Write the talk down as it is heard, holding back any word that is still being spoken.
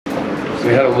So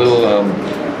we had a little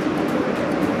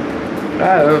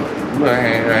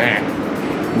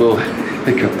little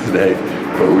hiccup today,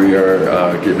 but we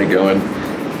are getting it going.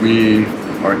 We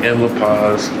are in La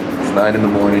Paz. It's 9 in the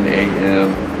morning,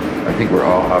 a.m. I think we're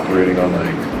all operating on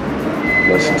like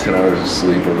less than 10 hours of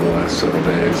sleep over the last several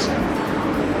days.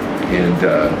 And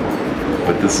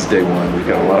but this is day one. We've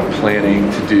got a lot of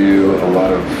planning to do, a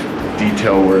lot of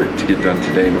detail work to get done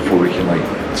today before we can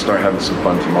like start having some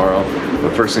fun tomorrow.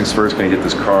 But first things first, gonna get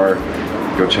this car,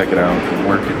 go check it out. I'm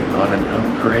working on an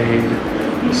upgrade.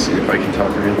 We'll see if I can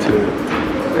talk her into it.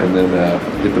 And then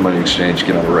get the money exchange,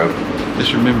 get on the road.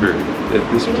 Just remember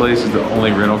that this place is the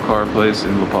only rental car place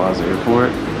in La Paz Airport,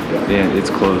 and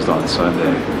it's closed on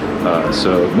Sunday.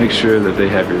 So make sure that they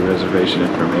have your reservation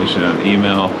information on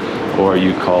email, or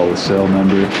you call the cell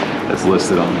number that's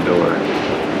listed on the door.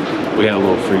 We had a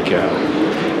little freak out.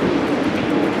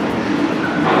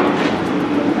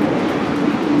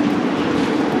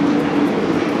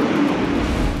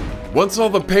 Once all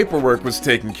the paperwork was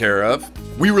taken care of,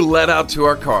 we were led out to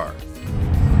our car.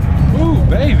 Ooh,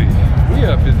 baby, we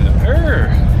up in the air.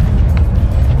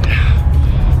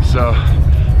 So,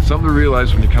 something to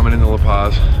realize when you're coming into La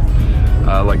Paz,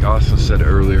 like Austin said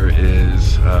earlier,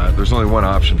 is there's only one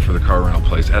option for the car rental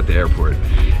place at the airport,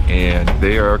 and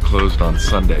they are closed on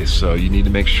Sunday. So you need to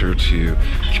make sure to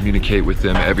communicate with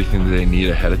them everything that they need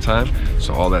ahead of time.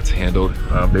 So all that's handled.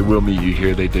 They will meet you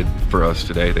here. They did for us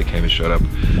today. They came and showed up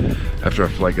after our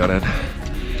flight got in,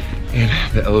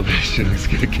 and the elevation is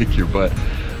gonna kick your butt.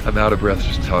 I'm out of breath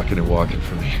just talking and walking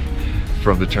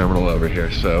from the terminal over here.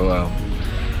 So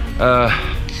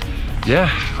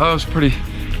yeah, it was pretty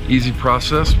easy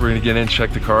process. We're gonna get in,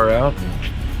 check the car out,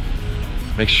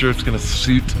 and make sure it's gonna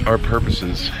suit our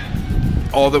purposes.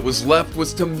 All that was left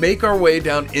was to make our way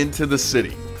down into the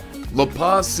city. La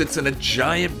Paz sits in a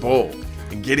giant bowl,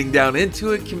 and getting down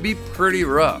into it can be pretty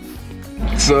rough.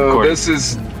 So this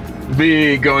is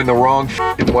me going the wrong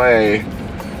f***ing way.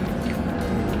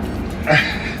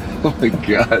 Oh my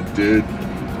god, dude.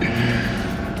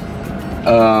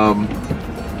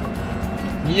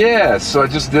 Yeah, so I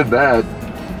just did that.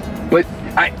 But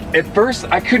at first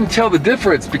I couldn't tell the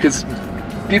difference because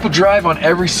people drive on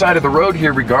every side of the road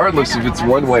here regardless if it's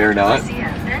one way or not.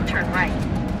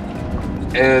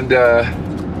 And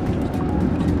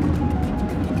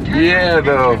yeah,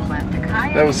 though,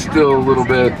 that was still a little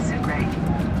bit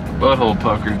Butthole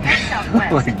puckered.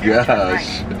 oh my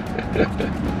gosh.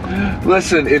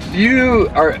 Listen, if you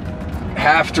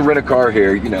have to rent a car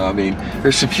here, you know, I mean,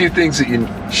 there's a few things that you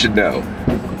should know.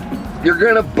 You're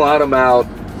gonna bottom out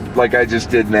like I just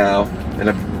did now,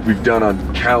 and we've done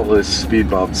on countless speed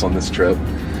bumps on this trip,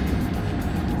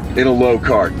 in a low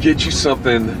car. Get you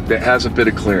something that has a bit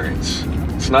of clearance.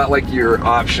 It's not like your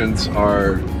options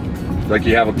are, like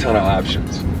you have a ton of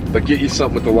options, but get you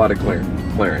something with a lot of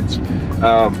clearance.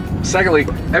 Secondly,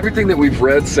 everything that we've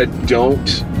read said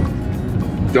don't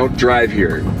drive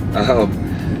here.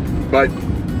 But,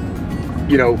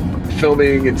 you know,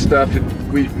 filming and stuff,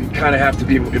 we kind of have to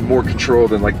be in more control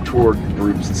than like tour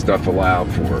groups and stuff allow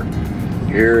for.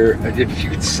 Here, if you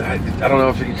could, I don't know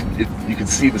if you can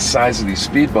see the size of these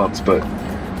speed bumps, but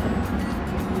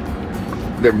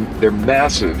they're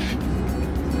massive.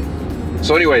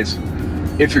 So anyways,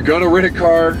 if you're gonna rent a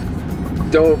car,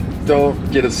 don't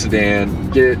get a sedan.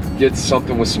 Get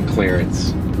something with some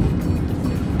clearance.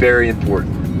 Very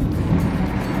important.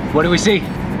 What do we see?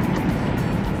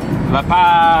 La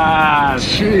Paz!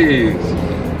 Jeez,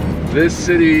 this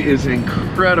city is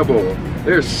incredible.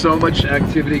 There's so much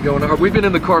activity going on. We've been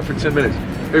in the car for 10 minutes.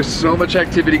 There's so much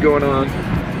activity going on.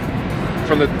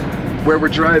 From where we're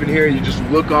driving here, you just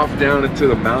look off down into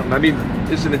the mountain. I mean,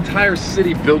 there's an entire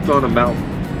city built on a mountain,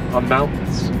 on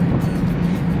mountains,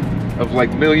 of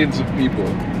like millions of people.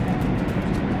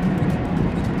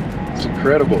 It's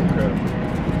incredible.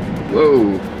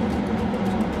 Whoa.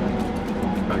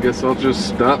 I guess I'll just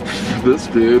stop for this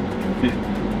dude.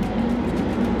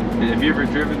 Have you ever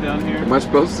driven down here? Am I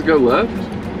supposed to go left?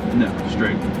 No,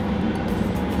 straight.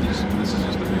 This is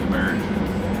just a big merge.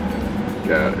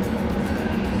 Got it.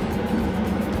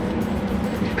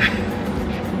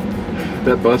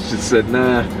 That bus just said,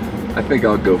 nah, I think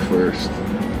I'll go first.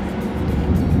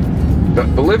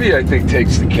 But Bolivia, I think,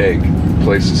 takes the cake.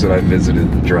 Places that I visited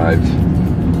and drived.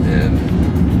 And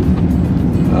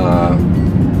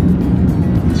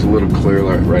it's a little clear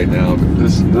right now, but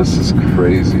this is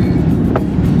crazy.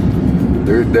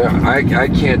 I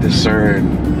can't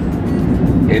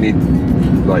discern any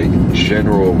like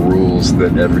general rules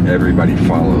that everybody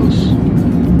follows.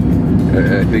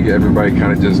 I think everybody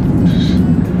kind of just,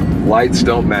 lights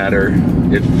don't matter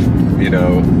if, you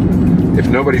know, if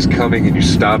nobody's coming and you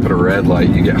stop at a red light,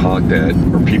 you get honked at,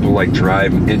 or people like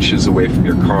drive inches away from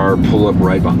your car, pull up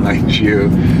right behind you,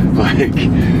 like,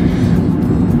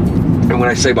 and when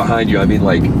I say behind you, I mean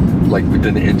like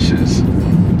within inches.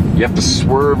 You have to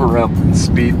swerve around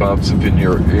speed bumps if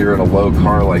you're in a low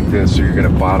car like this, or you're gonna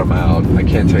bottom out. I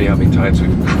can't tell you how many times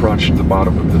we've crunched the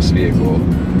bottom of this vehicle.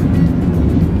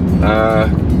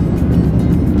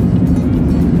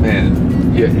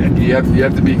 Man, you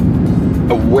have to be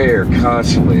aware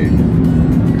constantly.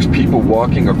 There's people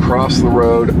walking across the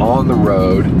road, on the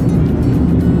road.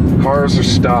 Cars are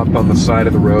stopped on the side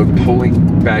of the road,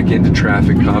 pulling back into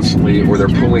traffic constantly, or they're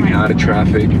pulling out of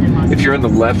traffic. If you're in the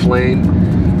left lane,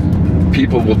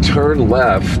 people will turn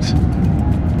left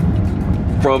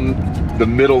from the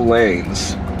middle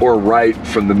lanes, or right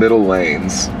from the middle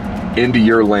lanes into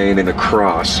your lane and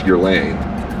across your lane.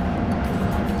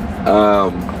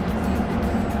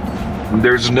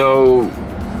 There's no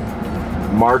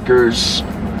markers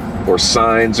or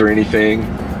signs or anything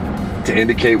to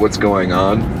indicate what's going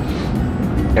on.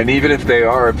 And even if they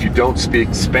are, if you don't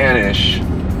speak Spanish,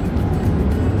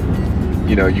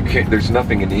 you know, you can't, there's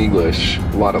nothing in English,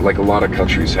 a lot of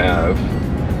countries have.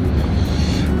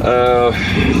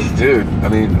 Dude, I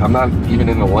mean, I'm not even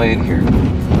in the lane here.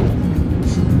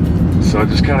 So I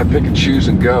just kind of pick and choose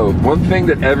and go. One thing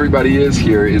that everybody is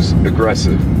here is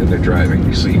aggressive in their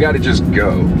driving. So you got to just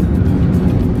go.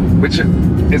 Which,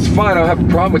 it's fine, I don't have a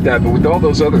problem with that, but with all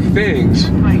those other things,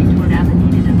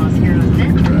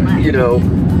 you know,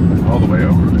 all the way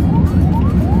over.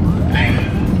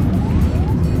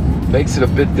 makes it a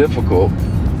bit difficult.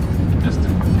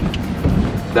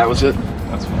 That was it?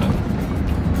 That's fine.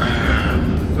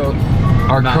 So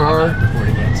our car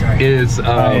is,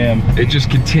 it just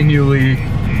continually,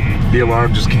 the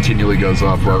alarm just continually goes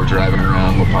off while we're driving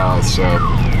around La Paz, so,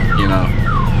 you know,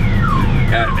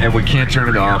 and we can't turn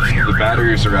it off. The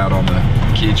batteries are out on the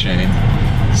keychain.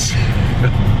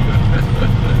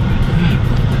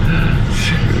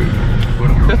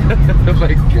 Oh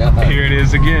my God. Here it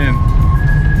is again.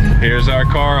 Here's our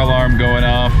car alarm going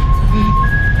off.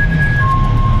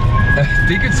 I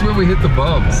think it's when we hit the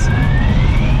bumps.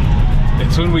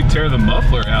 It's when we tear the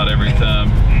muffler out every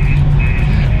time.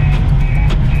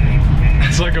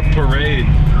 It's like a parade.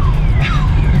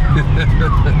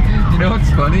 You know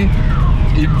what's funny?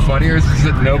 Even funnier is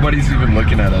that nobody's even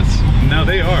looking at us. No,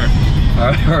 they are.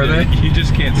 Are they? You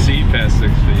just can't see past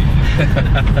 6 feet.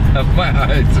 My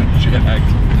eyes are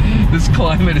jacked. This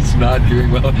climate is not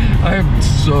doing well. I am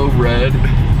so red,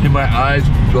 and my eyes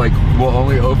like will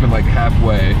only open like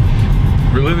halfway.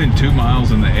 We're living 2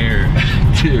 miles in the air.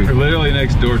 Dude. We're literally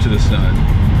next door to the sun.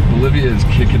 Bolivia is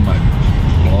kicking my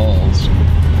balls.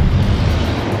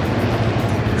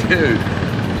 Dude,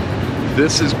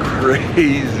 this is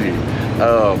crazy.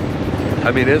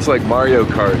 I mean, it's like Mario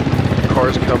Kart.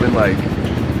 Cars coming like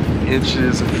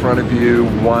inches in front of you,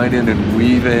 whining and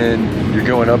weaving. You're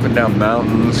going up and down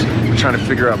mountains. You're trying to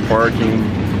figure out parking.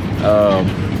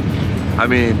 I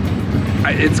mean,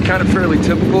 it's kind of fairly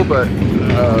typical, but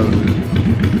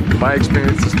my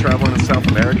experience is traveling in South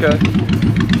America.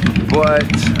 But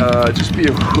just be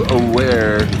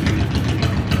aware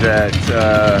that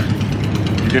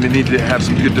you're going to need to have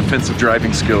some good defensive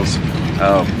driving skills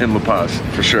in La Paz,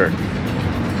 for sure.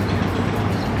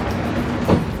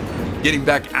 Getting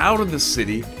back out of the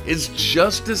city is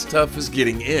just as tough as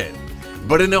getting in,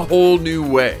 but in a whole new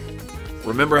way.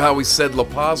 Remember how we said La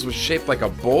Paz was shaped like a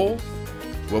bowl?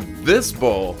 Well, this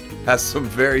bowl has some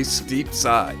very steep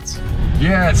sides.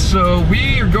 Yeah, so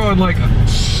we are going like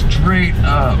straight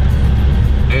up,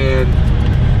 and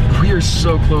we are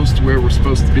so close to where we're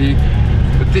supposed to be.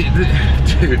 But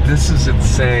dude, this is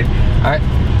insane.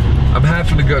 I'm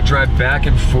having to go drive back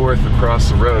and forth across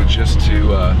the road just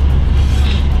to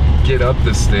get up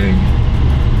this thing.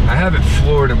 I have it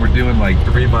floored and we're doing like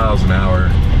 3 miles an hour.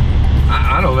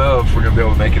 I don't know if we're gonna be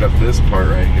able to make it up this part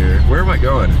right here. Where am I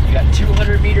going? You got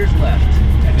 200 meters left,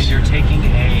 and then you're taking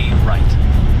a right.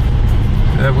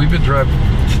 We've been driving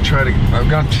to try to, I've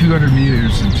gone 200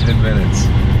 meters in 10 minutes.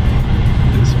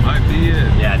 This might be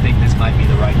it. Yeah, I think this might be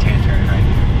the right-hand turn right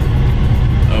here.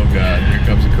 Oh God, here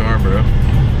comes a car, bro.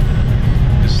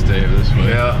 Just stay this way.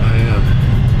 Yeah, I am.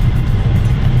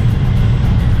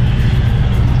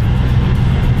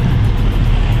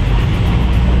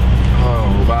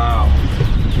 Oh, wow.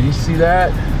 Can you see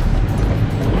that?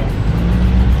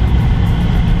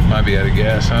 Might be out of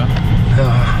gas, huh?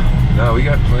 No, we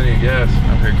got plenty of gas.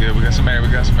 Okay, good. We got some air. We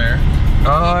got some air.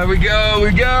 Oh, here we go.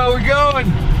 We're going.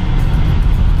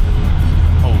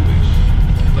 Holy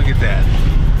shit. Look at that.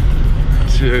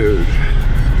 Dude.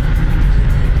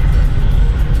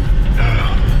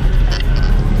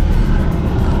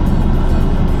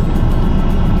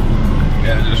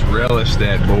 Relish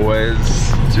that,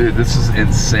 boys. Dude, this is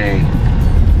insane.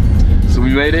 So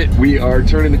we made it. We are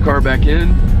turning the car back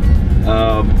in.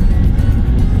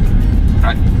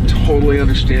 I totally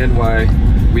understand why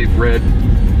we've read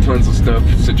tons of stuff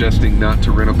suggesting not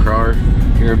to rent a car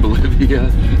here in Bolivia.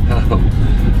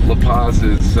 La Paz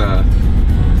is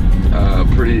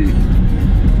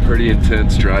pretty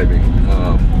intense driving.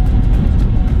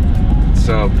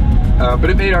 But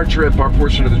it made our trip, our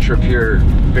portion of the trip here,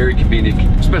 very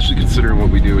convenient, especially considering what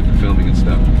we do with the filming and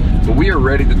stuff. But we are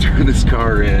ready to turn this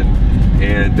car in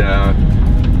and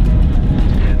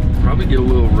probably get a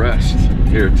little rest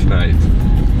here tonight.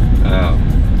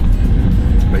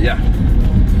 But yeah,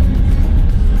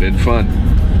 been fun.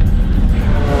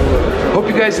 Hope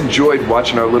you guys enjoyed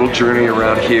watching our little journey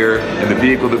around here in the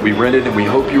vehicle that we rented, and we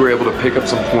hope you were able to pick up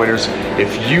some pointers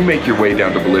if you make your way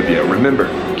down to Bolivia. Remember,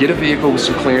 get a vehicle with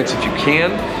some clearance if you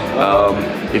can.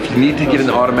 If you need to get an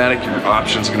automatic, your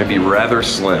options are going to be rather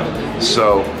slim.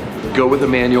 So go with a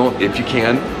manual if you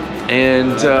can,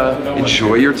 and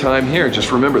enjoy your time here.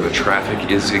 Just remember, the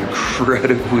traffic is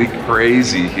incredibly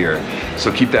crazy here, so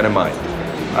keep that in mind.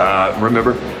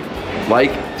 Remember,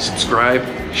 like, subscribe,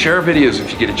 share our videos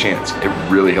if you get a chance. It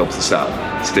really helps us out.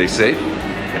 Stay safe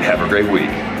and have a great week.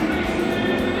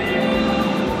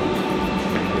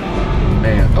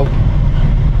 Man, oh,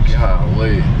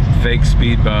 golly. Fake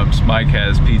speed bumps. Mike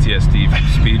has PTSD from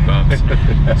speed bumps.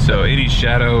 So any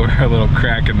shadow or a little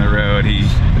crack in the road, he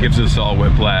gives us all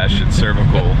whiplash and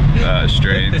cervical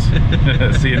strains.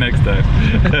 See you next time.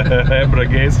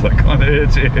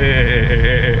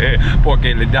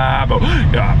 Porque le davo,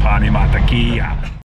 pani matakia.